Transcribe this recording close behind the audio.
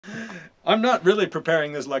I'm not really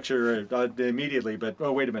preparing this lecture immediately, but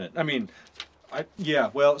oh, wait a minute. I mean, yeah,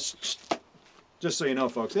 well, just so you know,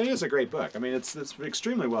 folks, it is a great book. I mean, it's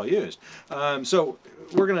extremely well used. So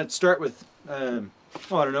we're going to start with.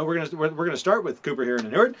 Well, I don't know. We're gonna start with Cooper here in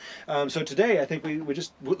Inward. So today, I think we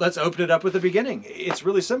just let's open it up with the beginning. It's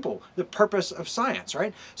really simple. The purpose of science,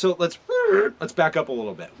 right? So let's back up a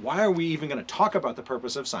little bit. Why are we even going to talk about the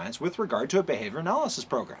purpose of science with regard to a behavior analysis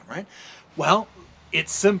program, right? Well,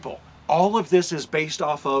 it's simple. All of this is based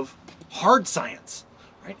off of hard science.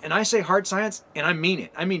 Right? And I say hard science, and I mean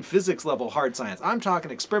it. I mean physics level hard science. I'm talking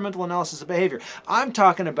experimental analysis of behavior. I'm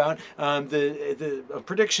talking about the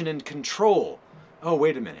prediction and control. Oh,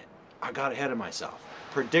 wait a minute. I got ahead of myself.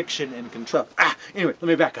 Prediction and control. Anyway, let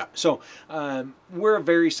me back up. So we're a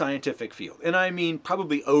very scientific field, and I mean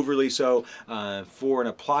probably overly so. For an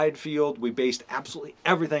applied field, we based absolutely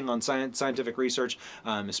everything on scientific research,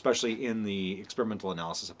 especially in the experimental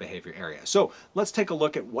analysis of behavior area. So let's take a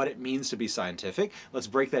look at what it means to be scientific. Let's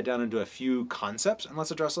break that down into a few concepts, and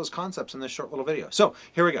let's address those concepts in this short little video. So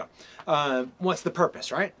here we go. What's the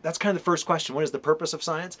purpose, right? That's kind of the first question. What is the purpose of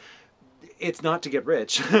science? It's not to get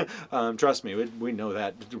rich. Trust me, we know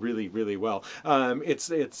that really, really well.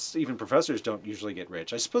 It's even professors don't usually get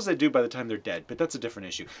rich. I suppose they do by the time they're dead, but that's a different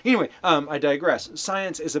issue. Anyway, I digress.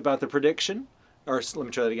 Science is about the prediction, or let me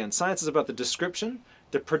try that again. Science is about the description,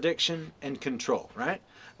 the prediction, and control, right,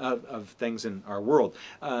 of things in our world.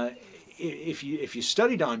 If you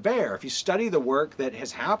study Don Baer, if you study the work that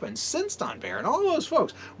has happened since Don Baer and all those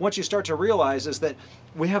folks, what you start to realize is that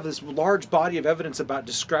we have this large body of evidence about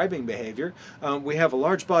describing behavior. We have a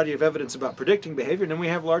large body of evidence about predicting behavior, and then we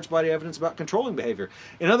have a large body of evidence about controlling behavior.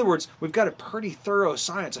 In other words, we've got a pretty thorough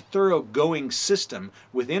science, a thorough-going system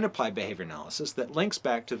within applied behavior analysis that links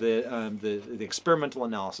back to the experimental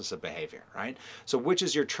analysis of behavior, right? So which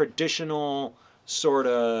is your traditional sort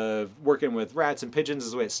of working with rats and pigeons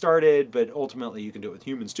is the way it started, but ultimately you can do it with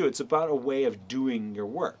humans too. It's about a way of doing your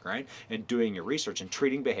work, right? And doing your research and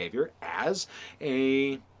treating behavior as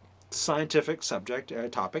a scientific subject,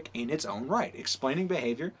 topic in its own right. Explaining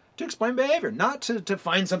behavior to explain behavior, not to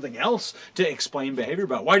find something else to explain behavior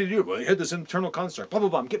about. Why did you do it? Well, you had this internal construct, blah, blah,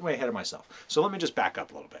 blah. I'm getting way ahead of myself. So let me just back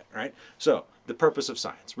up a little bit, right? So the purpose of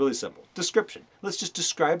science, really simple. Description. Let's just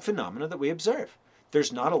describe phenomena that we observe.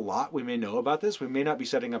 There's not a lot we may know about this. We may not be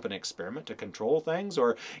setting up an experiment to control things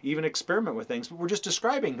or even experiment with things, but we're just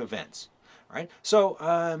describing events, right?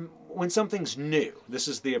 So when something's new, this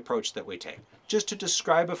is the approach that we take, just to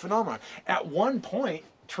describe a phenomenon. At one point,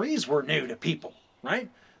 trees were new to people, right?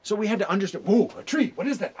 So we had to understand, whoa, a tree, what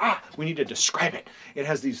is that? We need to describe it. It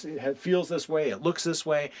has these, it feels this way, it looks this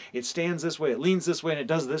way, it stands this way, it leans this way, and it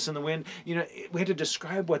does this in the wind. You know, we had to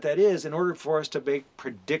describe what that is in order for us to make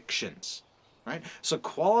predictions. Right? So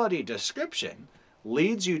quality description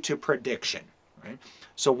leads you to prediction. Right?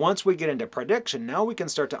 So once we get into prediction, now we can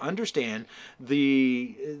start to understand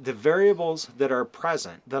the variables that are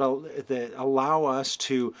present that allow us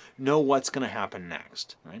to know what's going to happen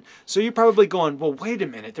next. Right? So you're probably going, well, wait a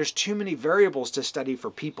minute, there's too many variables to study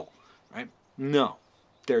for people. Right? No,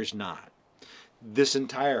 there's not. This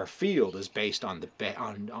entire field is based on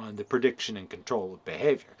the prediction and control of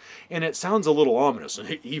behavior. And it sounds a little ominous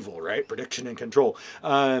and evil, right? Prediction and control.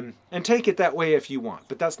 And take it that way if you want,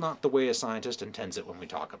 but that's not the way a scientist intends it when we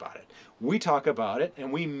talk about it. We talk about it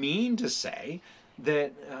and we mean to say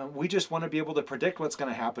that we just want to be able to predict what's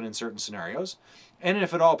going to happen in certain scenarios, and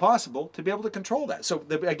if at all possible, to be able to control that. So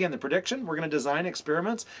again, the prediction, we're going to design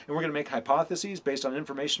experiments, and we're going to make hypotheses based on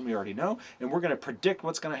information we already know, and we're going to predict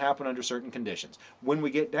what's going to happen under certain conditions. When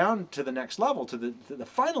we get down to the next level, to the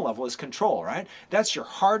final level, is control, right? That's your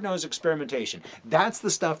hard-nosed experimentation. That's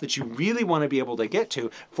the stuff that you really want to be able to get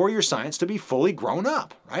to for your science to be fully grown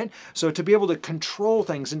up, right? So to be able to control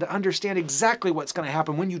things and to understand exactly what's going to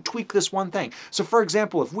happen when you tweak this one thing. So for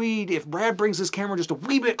example, if Brad brings his camera just a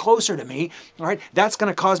wee bit closer to me, all right, that's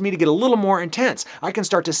going to cause me to get a little more intense. I can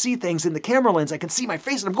start to see things in the camera lens. I can see my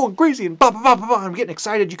face and I'm going crazy and blah, blah, blah, blah, blah. I'm getting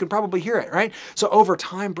excited. You can probably hear it, right? So over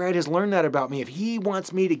time, Brad has learned that about me. If he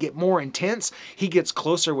wants me to get more intense, he gets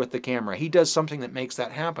closer with the camera. He does something that makes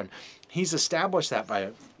that happen. He's established that by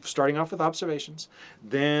starting off with observations,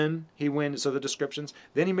 then he went, so the descriptions,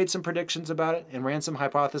 then he made some predictions about it and ran some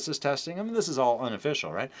hypothesis testing. I mean, this is all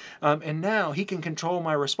unofficial, right? And now he can control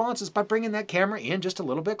my responses by bringing that camera in just a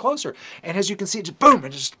little bit closer. And as you can see, it just boom, it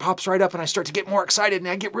just pops right up and I start to get more excited and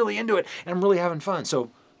I get really into it and I'm really having fun. So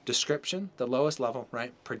Description, the lowest level,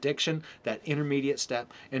 right? Prediction, that intermediate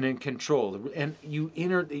step, and then control. And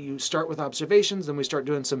you start with observations, then we start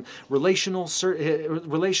doing some relational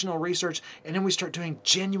research, and then we start doing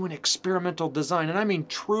genuine experimental design. And I mean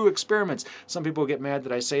true experiments. Some people get mad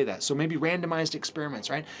that I say that. So maybe randomized experiments,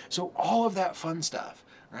 right? So all of that fun stuff,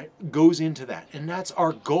 right, goes into that. And that's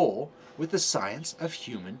our goal with the science of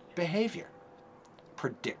human behavior.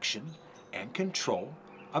 Prediction and control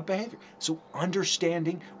of behavior. So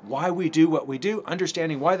understanding why we do what we do,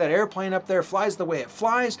 understanding why that airplane up there flies the way it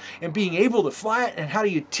flies, and being able to fly it, and how do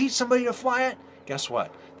you teach somebody to fly it? Guess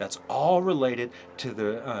what? That's all related to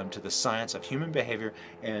the science of human behavior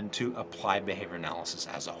and to applied behavior analysis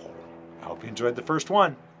as a whole. I hope you enjoyed the first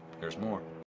one. There's more.